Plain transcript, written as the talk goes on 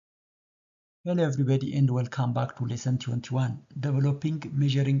Hello everybody and welcome back to lesson 21, Developing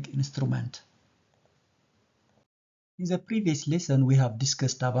Measuring Instrument. In the previous lesson, we have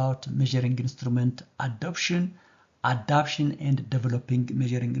discussed about measuring instrument adoption, and developing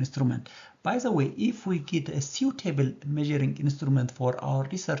measuring instrument. By the way, if we get a suitable measuring instrument for our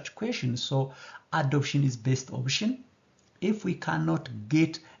research question, so adoption is best option. If we cannot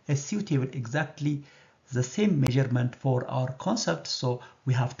get a suitable exactly the same measurement for our concept, so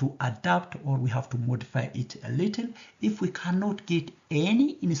we have to adapt or we have to modify it a little. If we cannot get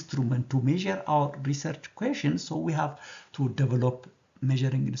any instrument to measure our research question, so we have to develop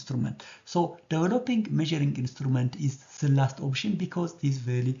measuring instrument. So developing measuring instrument is the last option because it is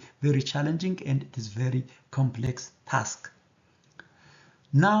very challenging and it is very complex task.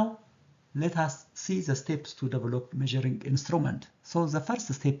 Now let us see the steps to develop measuring instrument. So the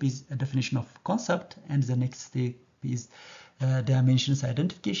first step is a definition of concept, and the next step is dimensions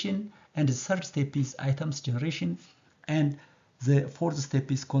identification, and the third step is items generation, and the fourth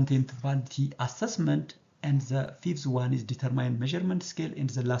step is content validity assessment, and the fifth one is determine measurement scale, and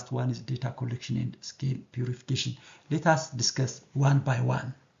the last one is data collection and scale purification. Let us discuss one by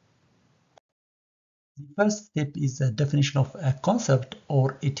one. The first step is the definition of a concept,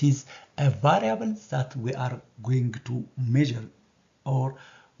 or it is a variable that we are going to measure or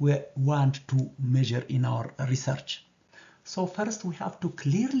we want to measure in our research. So first we have to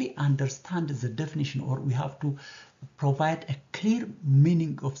clearly understand the definition, or we have to provide a clear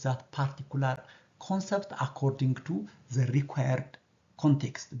meaning of that particular concept according to the required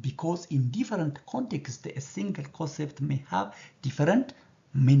context, because in different contexts a single concept may have different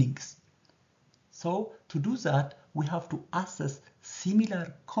meanings. So to do that, we have to assess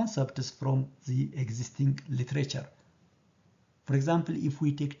similar concepts from the existing literature. For example, if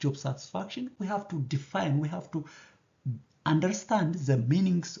we take job satisfaction, we have to define, we have to understand the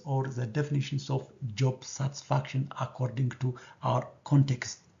meanings or the definitions of job satisfaction according to our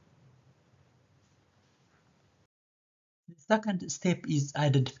context. The second step is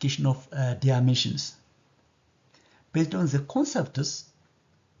identification of dimensions. Based on the concepts,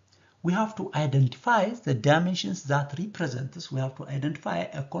 we have to identify the dimensions that represent this. We have to identify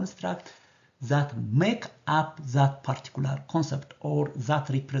a construct that make up that particular concept or that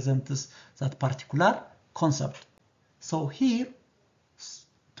represents that particular concept. So here,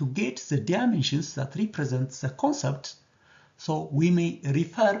 to get the dimensions that represent the concept, so we may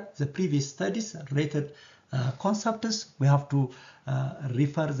refer the previous studies related concepts. We have to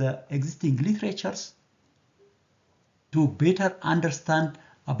refer the existing literatures to better understand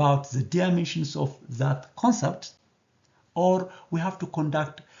about the dimensions of that concept, or we have to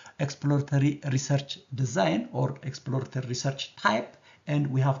conduct exploratory research design or exploratory research type, and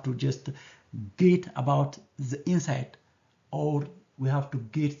we have to just get about the insight, or we have to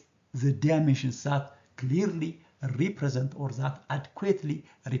get the dimensions that clearly represent or that adequately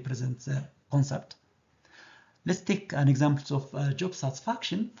represent the concept. Let's take an example of job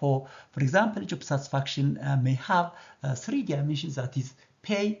satisfaction. For example, job satisfaction may have three dimensions, that is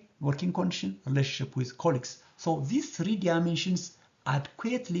pay, working condition, relationship with colleagues. So these three dimensions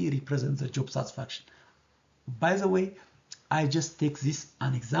adequately represent the job satisfaction. By the way, I just take this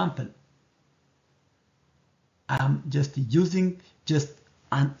an example. I'm just using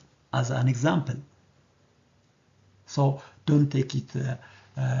as an example. So don't take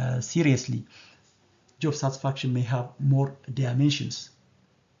it seriously. Job satisfaction may have more dimensions.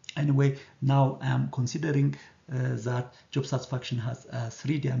 Anyway, now I'm considering that job satisfaction has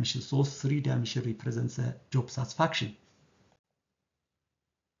three dimensions. Those three dimensions represent job satisfaction.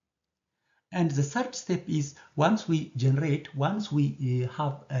 And the third step is once we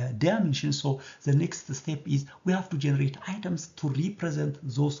have a dimension, so the next step is we have to generate items to represent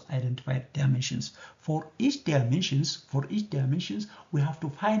those identified dimensions. For each dimensions, we have to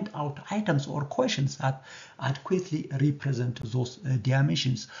find out items or questions that adequately represent those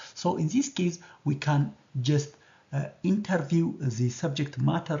dimensions. So in this case, we can just interview the subject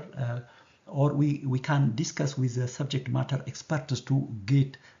matter or we can discuss with the subject matter experts to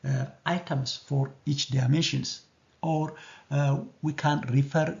get items for each dimensions, or we can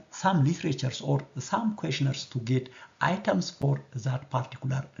refer some literatures or some questionnaires to get items for that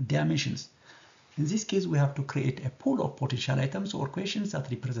particular dimensions. In this case, we have to create a pool of potential items or questions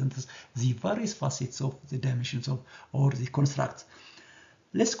that represents the various facets of the dimensions of or the constructs.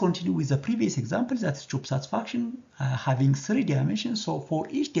 Let's continue with the previous example, that's job satisfaction having three dimensions. So for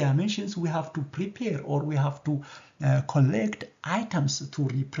each dimensions, we have to prepare or we have to collect items to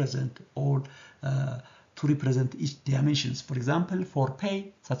represent each dimensions. For example, for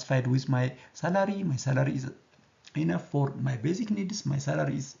pay, satisfied with my salary is enough for my basic needs, my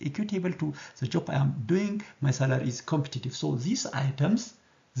salary is equitable to the job I am doing, my salary is competitive. So these items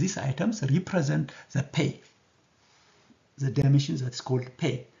represent the pay, the dimensions that's called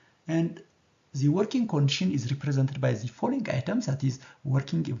pay. And the working condition is represented by the following items, that is,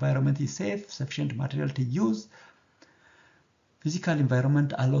 working environment is safe, sufficient material to use, physical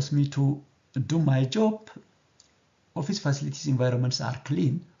environment allows me to do my job, office facilities environments are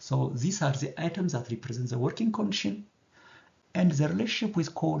clean. So these are the items that represent the working condition. And the relationship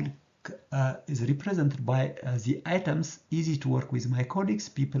with colleague is represented by the items easy to work with my colleagues,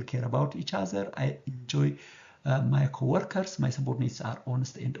 people care about each other, I enjoy my co-workers, my subordinates are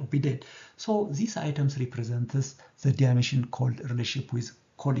honest and obedient. So these items represent the dimension called relationship with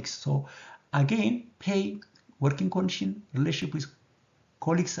colleagues. So again, pay, working condition, relationship with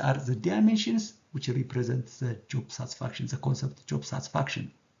colleagues are the dimensions which represent the job satisfaction, the concept job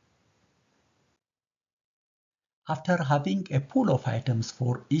satisfaction. After having a pool of items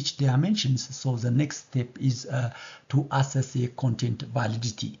for each dimensions, so the next step is to assess the content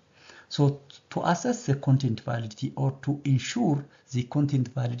validity. So to assess the content validity or to ensure the content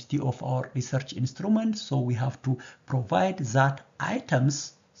validity of our research instrument, so we have to provide that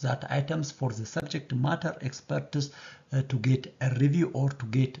items for the subject matter experts to get a review or to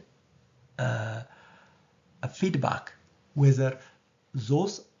get a feedback whether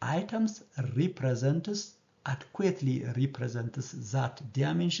those items adequately represents that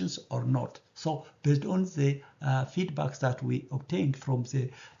dimensions or not. So based on the feedbacks that we obtained from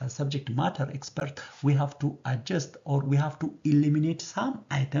the subject matter expert, we have to adjust or we have to eliminate some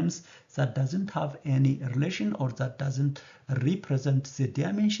items that doesn't have any relation or that doesn't represent the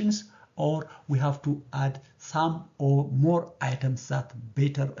dimensions, or we have to add some or more items that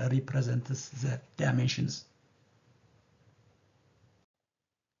better represents the dimensions.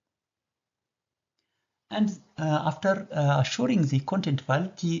 And after assuring the content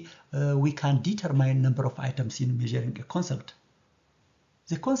validity, we can determine number of items in measuring a concept.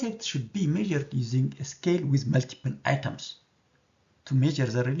 The concept should be measured using a scale with multiple items. To measure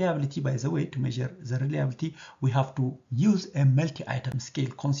the reliability, by the way, to measure the reliability, we have to use a multi-item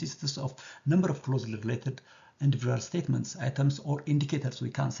scale. Consists of number of closely related individual statements, items, or indicators, we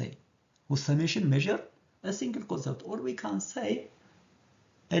can say. With summation, measure a single concept, or we can say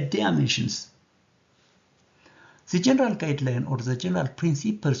a dimensions. The general guideline or the general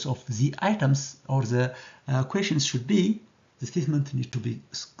principles of the items or the questions should be: the statement need to be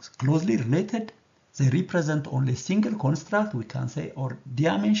closely related, they represent only single construct, we can say, or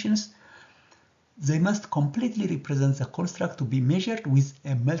dimensions, they must completely represent the construct to be measured with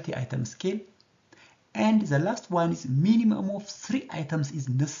a multi-item scale, and the last one is minimum of 3 items is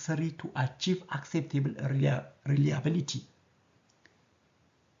necessary to achieve acceptable reliability.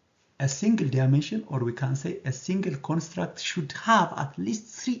 A single dimension, or we can say a single construct, should have at least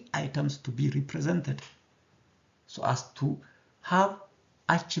 3 items to be represented so as to have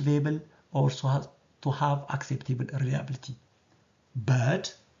achievable or so as to have acceptable reliability.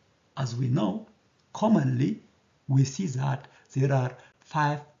 But as we know, commonly we see that there are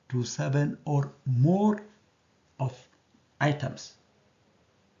 5 to 7 or more of items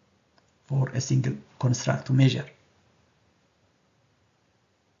for a single construct to measure.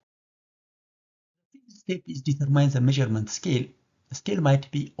 Step is determine the measurement scale. The scale might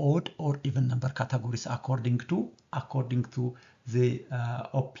be odd or even number categories according to the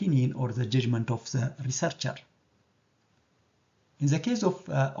opinion or the judgment of the researcher. In the case of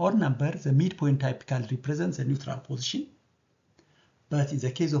odd number, the midpoint typically represents a neutral position. But in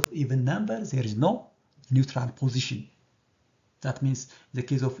the case of even number, there is no neutral position. That means in the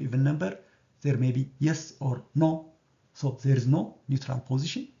case of even number, there may be yes or no. So there is no neutral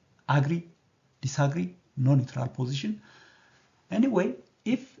position. Agree, disagree, no neutral position. Anyway,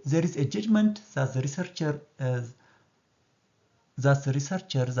 if there is a judgment that the researcher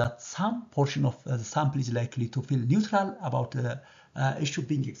that some portion of the sample is likely to feel neutral about the issue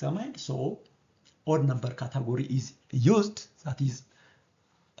being examined, so odd number category is used, that is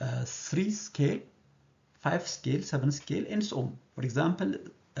 3 scale, 5 scale, 7 scale, and so on. For example,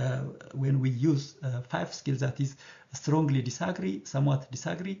 when we use 5 scale, that is strongly disagree, somewhat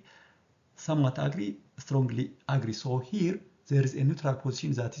agree, strongly agree. So here there is a neutral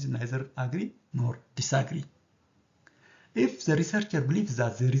position that is neither agree nor disagree. If the researcher believes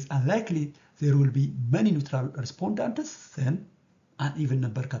that there is unlikely there will be many neutral respondents, then an even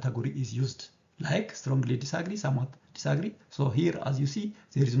number category is used, like strongly disagree, somewhat disagree. So here, as you see,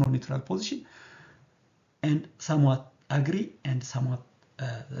 there is no neutral position, and somewhat agree and somewhat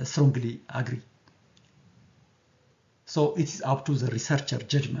strongly agree. So it is up to the researcher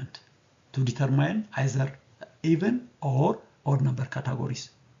judgment to determine either even or odd number categories.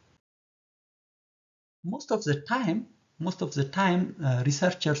 Most of the time,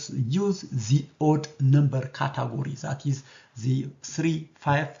 researchers use the odd number categories, that is the 3,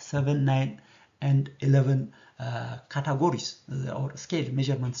 5, 7, 9, and 11 categories or scale,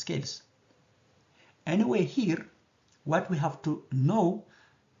 measurement scales. Anyway, here, what we have to know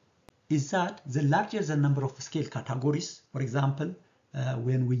is that the larger the number of scale categories, for example,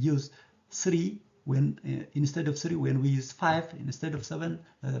 when we use 3, instead of 3, when we use 5, instead of 7,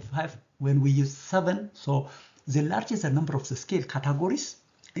 5, when we use 7. So the larger the number of the scale categories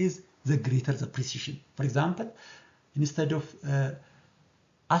is the greater the precision. For example, instead of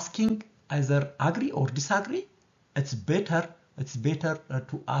asking either agree or disagree, it's better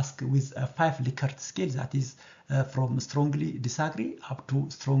to ask with a 5 Likert scale, that is from strongly disagree up to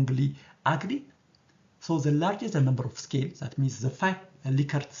strongly agree. So the larger the number of scales, that means the 5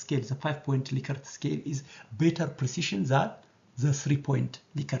 Likert scale, the 5-point Likert scale is better precision than the 3-point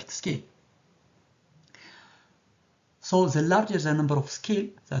Likert scale. So the larger the number of scale,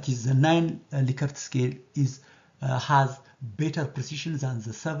 that is the 9 Likert scale, has better precision than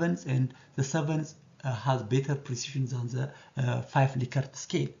the 7s, and the 7s has better precision than the 5 Likert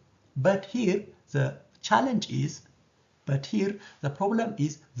scale. But here the problem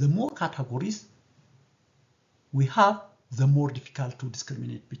is the more categories we have, the more difficult to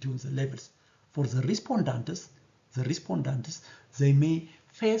discriminate between the levels. For the respondents, they may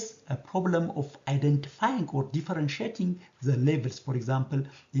face a problem of identifying or differentiating the levels. For example,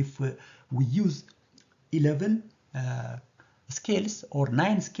 if we use 11 scales or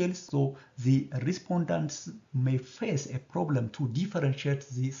 9 scales, so the respondents may face a problem to differentiate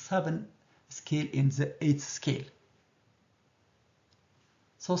the 7 scale and the 8 scale.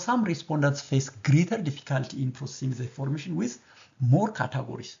 So some respondents face greater difficulty in processing the information with more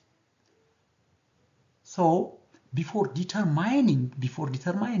categories. So before determining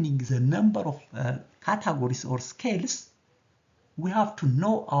the number of categories or scales, we have to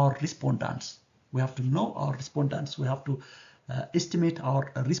know our respondents. We have to estimate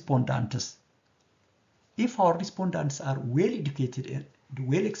our respondents. If our respondents are well educated and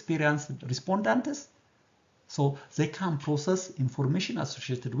well experienced respondents, so they can process information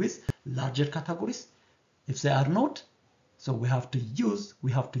associated with larger categories. If they are not, so we have to use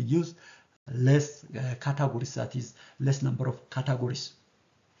less categories, that is less number of categories.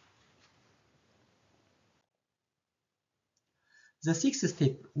 The sixth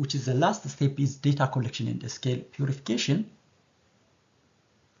step, which is the last step, is data collection and scale purification.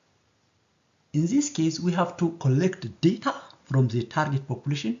 In this case, we have to collect data from the target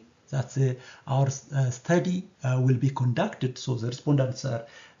population. That's our study will be conducted. So the respondents are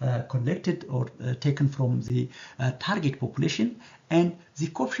collected or taken from the target population, and the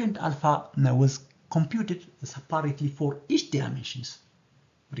coefficient alpha was computed separately for each dimensions.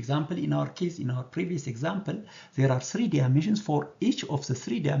 For example, in our case, in our previous example, there are 3 dimensions. For each of the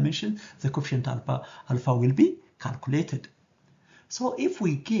 3 dimensions, the coefficient alpha will be calculated. So if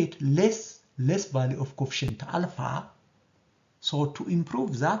we get less value of coefficient alpha, so to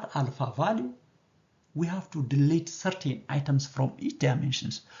improve that alpha value, we have to delete certain items from each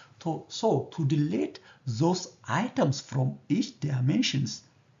dimensions. So to delete those items from each dimensions,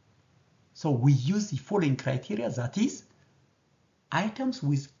 so we use the following criteria, that is, items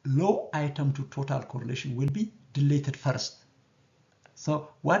with low item to total correlation will be deleted first. So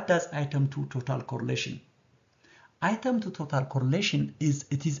what does item to total correlation? Item to total correlation is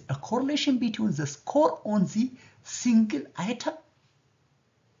a correlation between the score on the single item.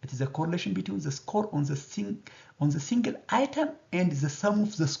 It is a correlation between the score on the single item and the sum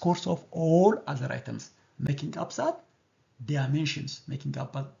of the scores of all other items, making up that dimensions.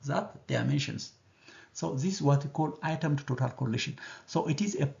 So this is what we call item to total correlation. So it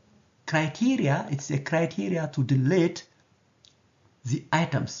is a criteria. It's a criteria to delete the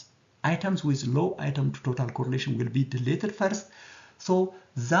items. Items with low item to total correlation will be deleted first. So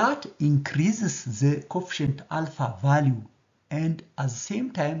that increases the coefficient alpha value, and at the same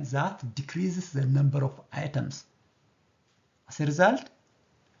time that decreases the number of items. As a result,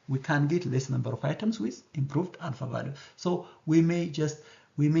 we can get less number of items with improved alpha value. So we may just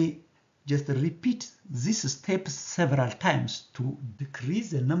repeat this step several times to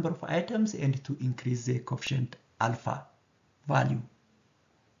decrease the number of items and to increase the coefficient alpha value.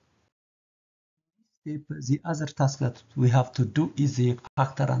 The other task that we have to do is the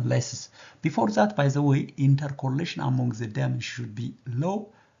factor analysis. Before that, by the way, intercorrelation among the dimensions should be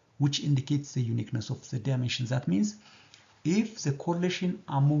low, which indicates the uniqueness of the dimension. That means if the correlation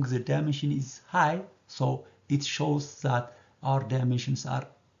among the dimensions is high, so it shows that our dimensions are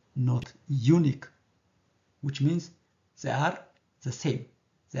not unique. which means they are the same.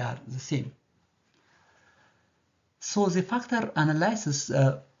 They are the same. So the factor analysis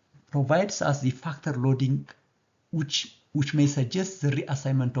provides us the factor loading, which may suggest the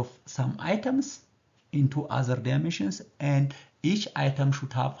reassignment of some items into other dimensions, and each item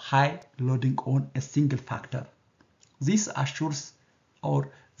should have high loading on a single factor. This assures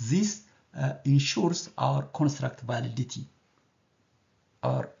ensures our construct validity.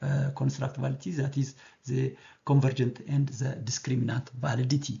 Our construct validity, that is the convergent and the discriminant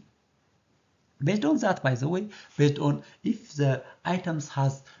validity. Based on that, by the way, based on if the items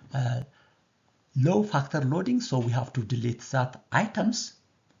has low factor loading, so we have to delete that items.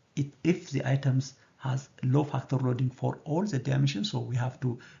 If the items has low factor loading for all the dimensions, so we have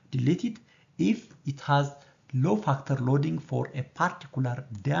to delete it. If it has low factor loading for a particular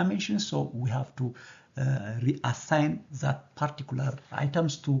dimension, so we have to reassign that particular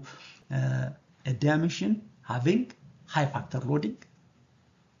items to a dimension having high factor loading.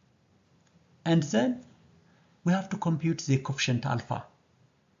 And then we have to compute the coefficient alpha.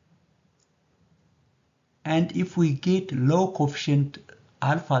 And if we get low coefficient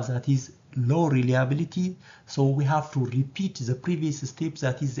alpha, that is low reliability, so we have to repeat the previous step,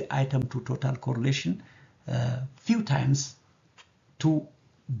 that is the item to total correlation, few times to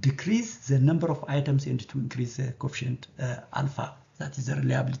decrease the number of items and to increase the coefficient alpha, that is the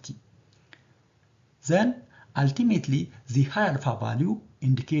reliability. Then ultimately the high alpha value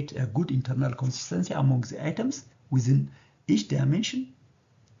indicate a good internal consistency among the items within each dimension.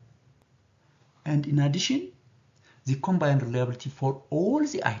 And in addition, the combined reliability for all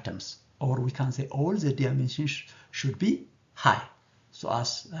the items, or we can say all the dimensions, should be high, so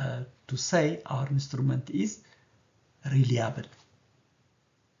as to say our instrument is reliable.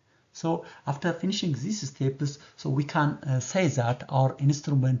 So after finishing these steps, so we can say that our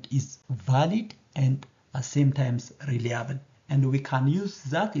instrument is valid and at the same time reliable, and we can use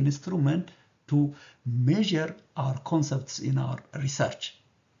that instrument to measure our concepts in our research.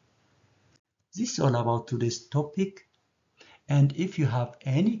 This is all about today's topic, and if you have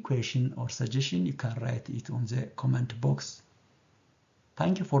any question or suggestion, you can write it on the comment box.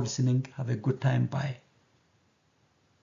 Thank you for listening. Have a good time. Bye.